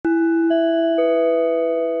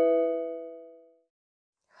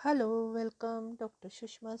Hello, welcome Dr.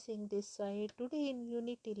 Sushma Singh this side. Today in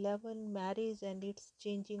Unit 11, Marriage and its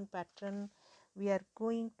Changing Pattern, we are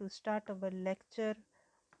going to start our lecture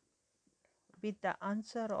with the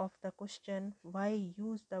answer of the question why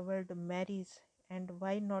use the word marriage and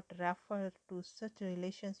why not refer to such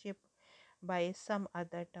relationship by some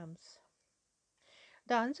other terms.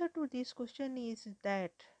 The answer to this question is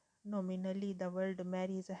that nominally the word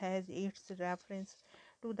marriage has its reference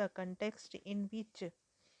to the context in which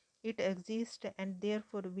it exists, and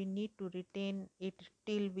therefore we need to retain it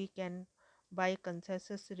till we can by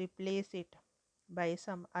consensus replace it by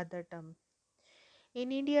some other term.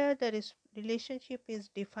 In India, the relationship is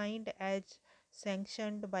defined as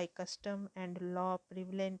sanctioned by custom and law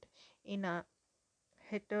prevalent in a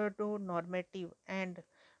heteronormative and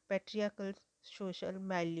patriarchal social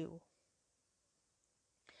milieu.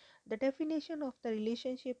 The definition of the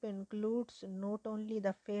relationship includes not only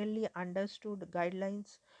the fairly understood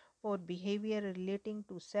guidelines for behavior relating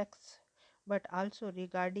to sex, but also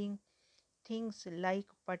regarding things like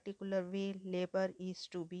particular way labor is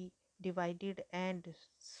to be divided, and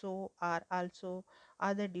so are also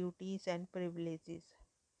other duties and privileges.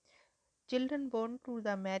 Children born to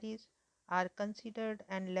the marriage are considered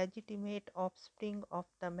an legitimate offspring of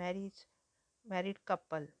the married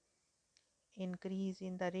couple. Increase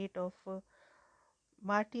in the rate of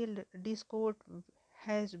marital discord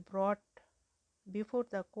has brought before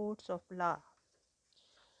the courts of law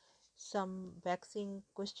some vexing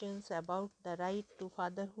questions about the right to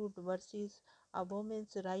fatherhood versus a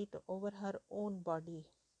woman's right over her own body.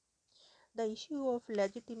 The issue of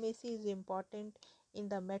legitimacy is important in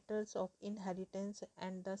the matters of inheritance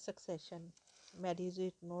and the succession. Marriage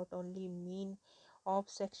is not only mean of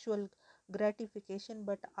sexual gratification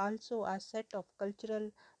but also a set of cultural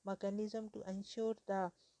mechanism to ensure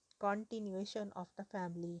the continuation of the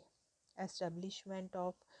family. Establishment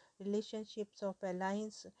of relationships of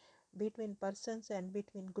alliance between persons and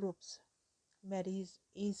between groups. Marriage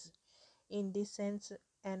is in this sense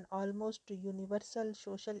an almost universal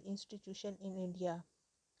social institution in India.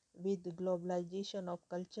 With the globalization of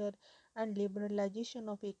culture and liberalization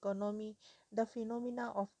of economy, the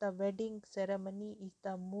phenomena of the wedding ceremony is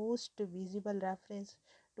the most visible reference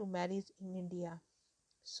to marriage in India.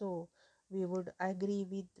 So, we would agree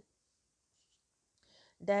with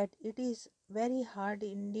that it is very hard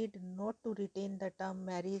indeed not to retain the term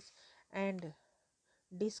marriage and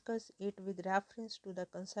discuss it with reference to the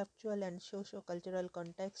conceptual and socio-cultural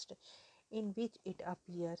context in which it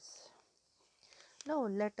appears. Now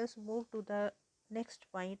let us move to the next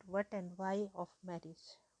point, what and why of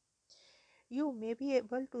marriage. You may be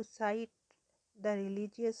able to cite the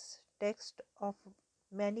religious text of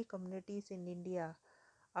many communities in India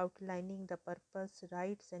outlining the purpose,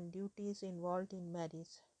 rights and duties involved in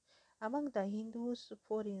marriage. Among the Hindus,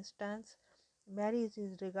 for instance, marriage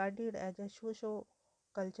is regarded as a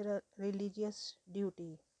socio-cultural religious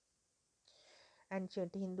duty.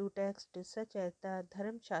 Ancient Hindu texts such as the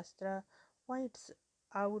Dharma Shastra points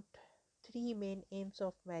out three main aims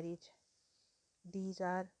of marriage. These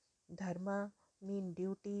are dharma, mean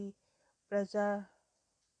duty, praja,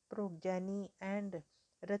 progeny, and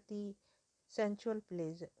rati, sensual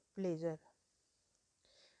pleasure.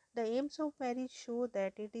 The aims of marriage show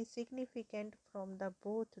that it is significant from the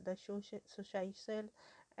both the societal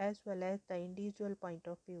as well as the individual point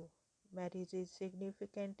of view. Marriage is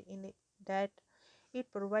significant in that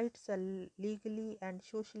it provides a legally and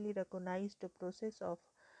socially recognized process of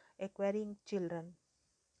acquiring children,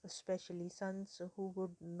 especially sons who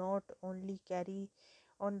would not only carry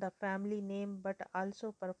on the family name but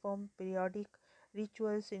also perform periodic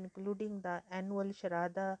rituals including the annual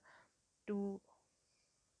Shraddha to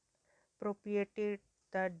propitiate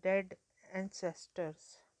the dead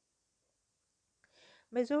ancestors.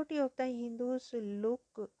 Majority of the Hindus look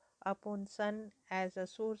upon son as a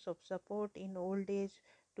source of support in old age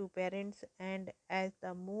to parents and as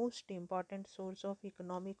the most important source of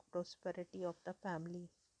economic prosperity of the family.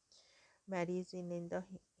 Marriage in the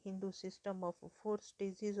Hindu system of four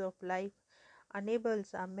stages of life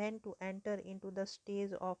enables a man to enter into the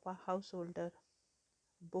stage of a householder.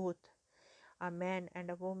 Both a man and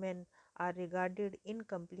a woman are regarded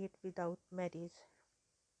incomplete without marriage.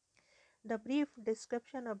 The brief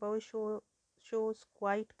description above shows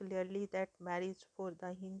quite clearly that marriage for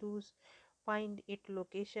the Hindus find its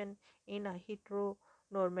location in a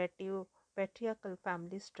heteronormative patriarchal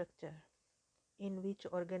family structure, in which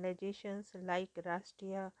organizations like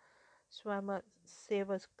Rashtriya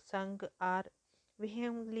Swayamsevak Sangh are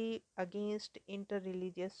vehemently against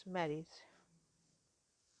interreligious marriage.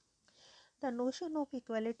 The notion of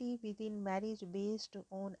equality within marriage based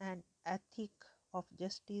on an ethic of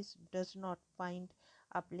justice does not find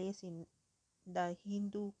a place in the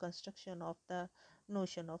Hindu construction of the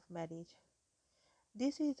notion of marriage.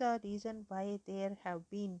 This is the reason why there have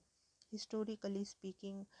been, historically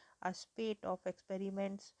speaking, a spate of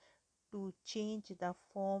experiments to change the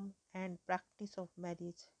form and practice of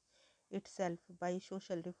marriage itself by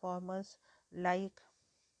social reformers like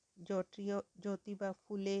Jyotiba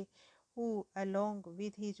Phule, who, along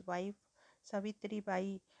with his wife Savitri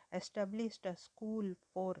Bai, established a school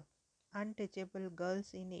for untouchable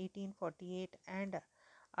girls in 1848 and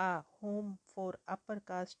a home for upper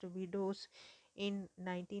caste widows in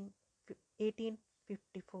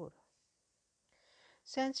 1854.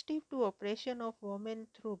 Sensitive to oppression of women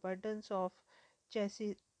through burdens of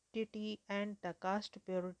chastity and the caste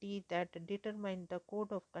purity that determined the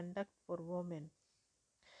code of conduct for women.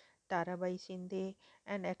 Tarabai Shinde,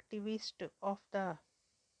 an activist of the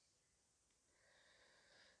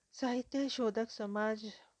Sahitya Shodhak Samaj,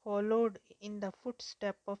 followed in the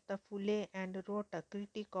footsteps of the Phule and wrote a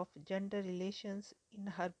critique of gender relations in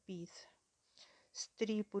her piece,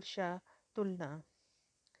 Stri Purusha Tulna.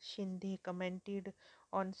 Shinde commented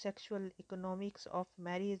on sexual economics of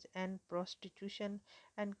marriage and prostitution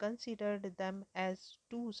and considered them as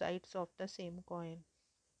two sides of the same coin.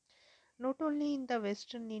 Not only in the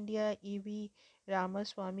Western India, E.V.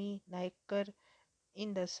 Ramaswamy Naikar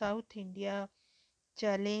in the South India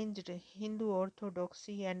challenged Hindu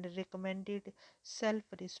orthodoxy and recommended self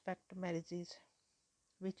respect marriages,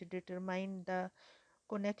 which determined the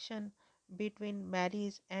connection between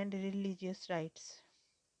marriage and religious rites.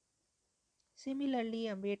 Similarly,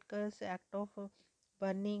 Ambedkar's act of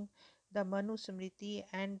burning the Manu Smriti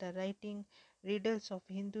and the writing riddles of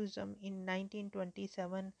Hinduism in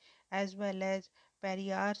 1927, as well as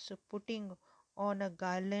Periyar's putting on a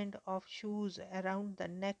garland of shoes around the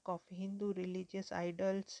neck of Hindu religious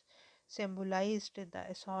idols, symbolized the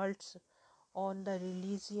assaults on the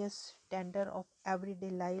religious tender of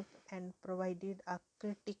everyday life and provided a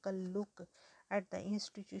critical look at the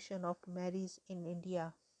institution of marriage in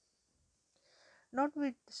India.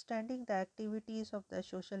 Notwithstanding the activities of the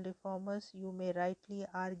social reformers, you may rightly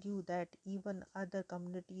argue that even other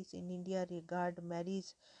communities in India regard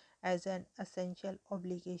marriage as an essential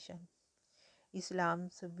obligation. Islam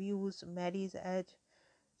views marriage as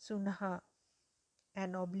sunnah,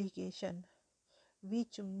 an obligation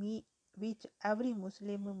which every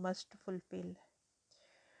Muslim must fulfill.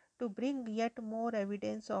 To bring yet more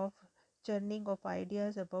evidence of churning of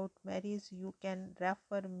ideas about marriage, you can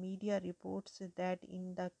refer media reports that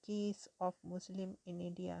in the case of Muslim in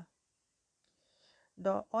India,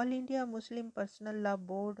 the All India Muslim Personal Law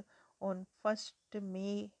Board on 1st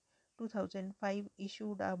May 2005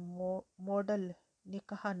 issued a model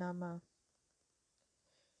Nikahnama.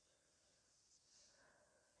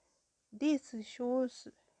 This shows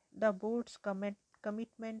the board's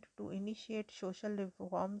commitment to initiate social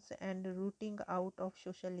reforms and rooting out of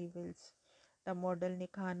social evils. The model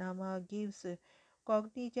Nikhanama gives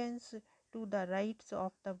cognizance to the rights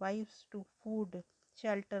of the wives to food,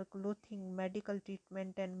 shelter, clothing, medical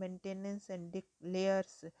treatment, and maintenance, and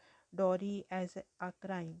declares dowry as a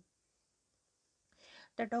crime.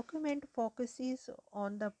 The document focuses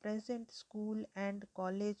on the present school and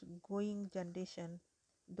college going generation,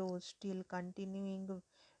 though still continuing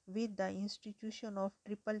with the institution of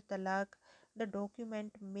triple talaq. The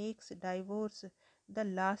document makes divorce the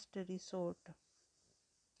last resort.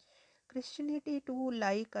 Christianity too,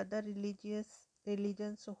 like other religions,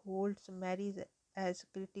 holds marriage as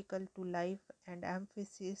critical to life and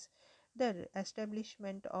emphasizes the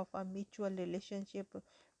establishment of a mutual relationship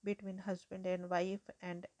between husband and wife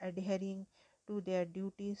and adhering to their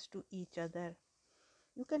duties to each other.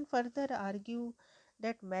 You can further argue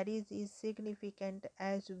that marriage is significant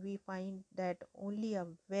as we find that only a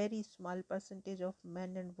very small percentage of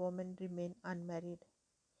men and women remain unmarried.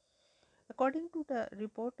 According to the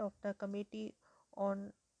report of the Committee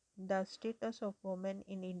on the Status of Women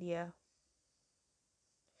in India,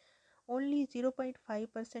 only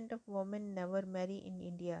 0.5% of women never marry in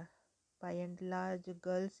India. By and large,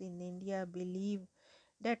 girls in India believe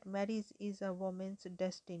that marriage is a woman's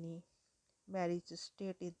destiny. Marriage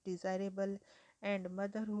state is desirable and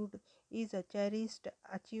motherhood is a cherished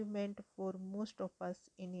achievement for most of us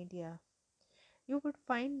in India. You would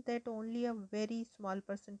find that only a very small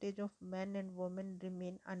percentage of men and women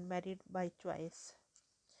remain unmarried by choice.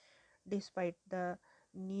 Despite the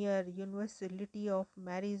near universality of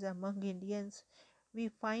marriage among Indians, we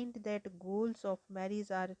find that goals of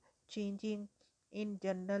marriage are changing in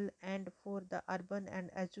general and for the urban and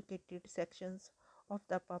educated sections of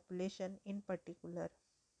the population in particular.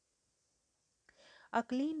 A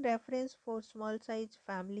clean reference for small size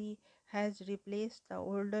family has replaced the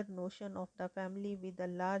older notion of the family with a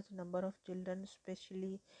large number of children,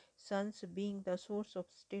 especially sons being the source of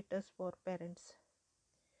status for parents.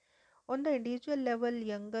 On the individual level,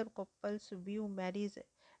 younger couples view marriage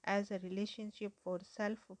as a relationship for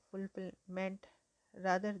self fulfillment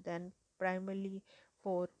rather than primarily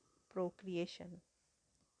for procreation.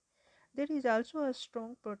 There is also a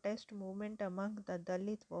strong protest movement among the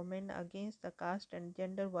Dalit women against the caste and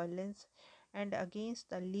gender violence and against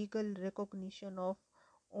the legal recognition of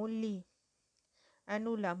only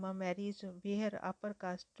anulama marriage, where upper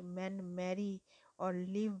caste men marry or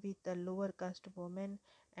live with the lower caste women,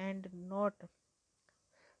 and not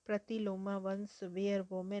pratiloma ones, where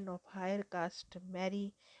women of higher caste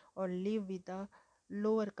marry or live with the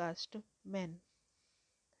lower caste men.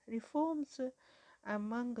 Reforms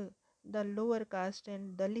among the lower caste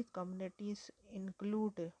and Dalit communities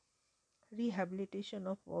include rehabilitation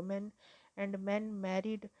of women and men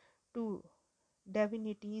married to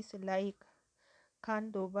divinities like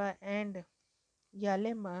Khandoba and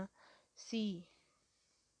Yalema C.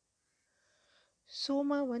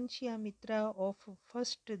 Somavamshiya Mitra of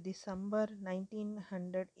 1st December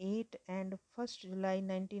 1908 and 1st July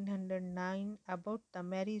 1909 about the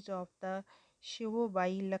marriage of the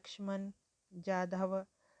Shivobai Lakshman Jadhav,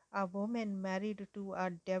 a woman married to a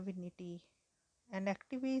divinity. An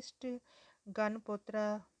activist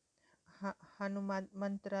Ganpotra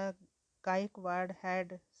Hanumantra Gaikwad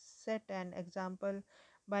had set an example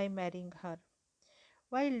by marrying her.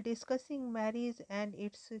 While discussing marriage and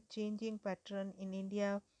its changing pattern in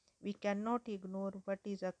India, we cannot ignore what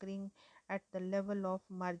is occurring at the level of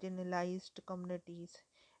marginalized communities,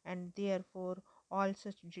 and therefore all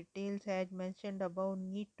such details as mentioned above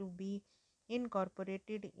need to be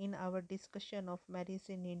incorporated in our discussion of marriage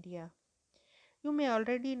in India. You may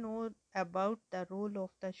already know about the role of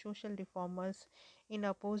the social reformers in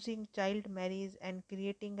opposing child marriage and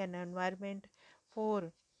creating an environment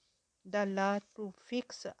for the law to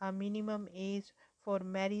fix a minimum age for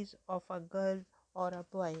marriage of a girl or a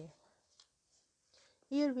boy.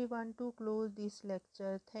 Here we want to close this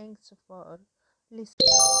lecture. Thanks for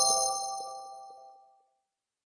listening.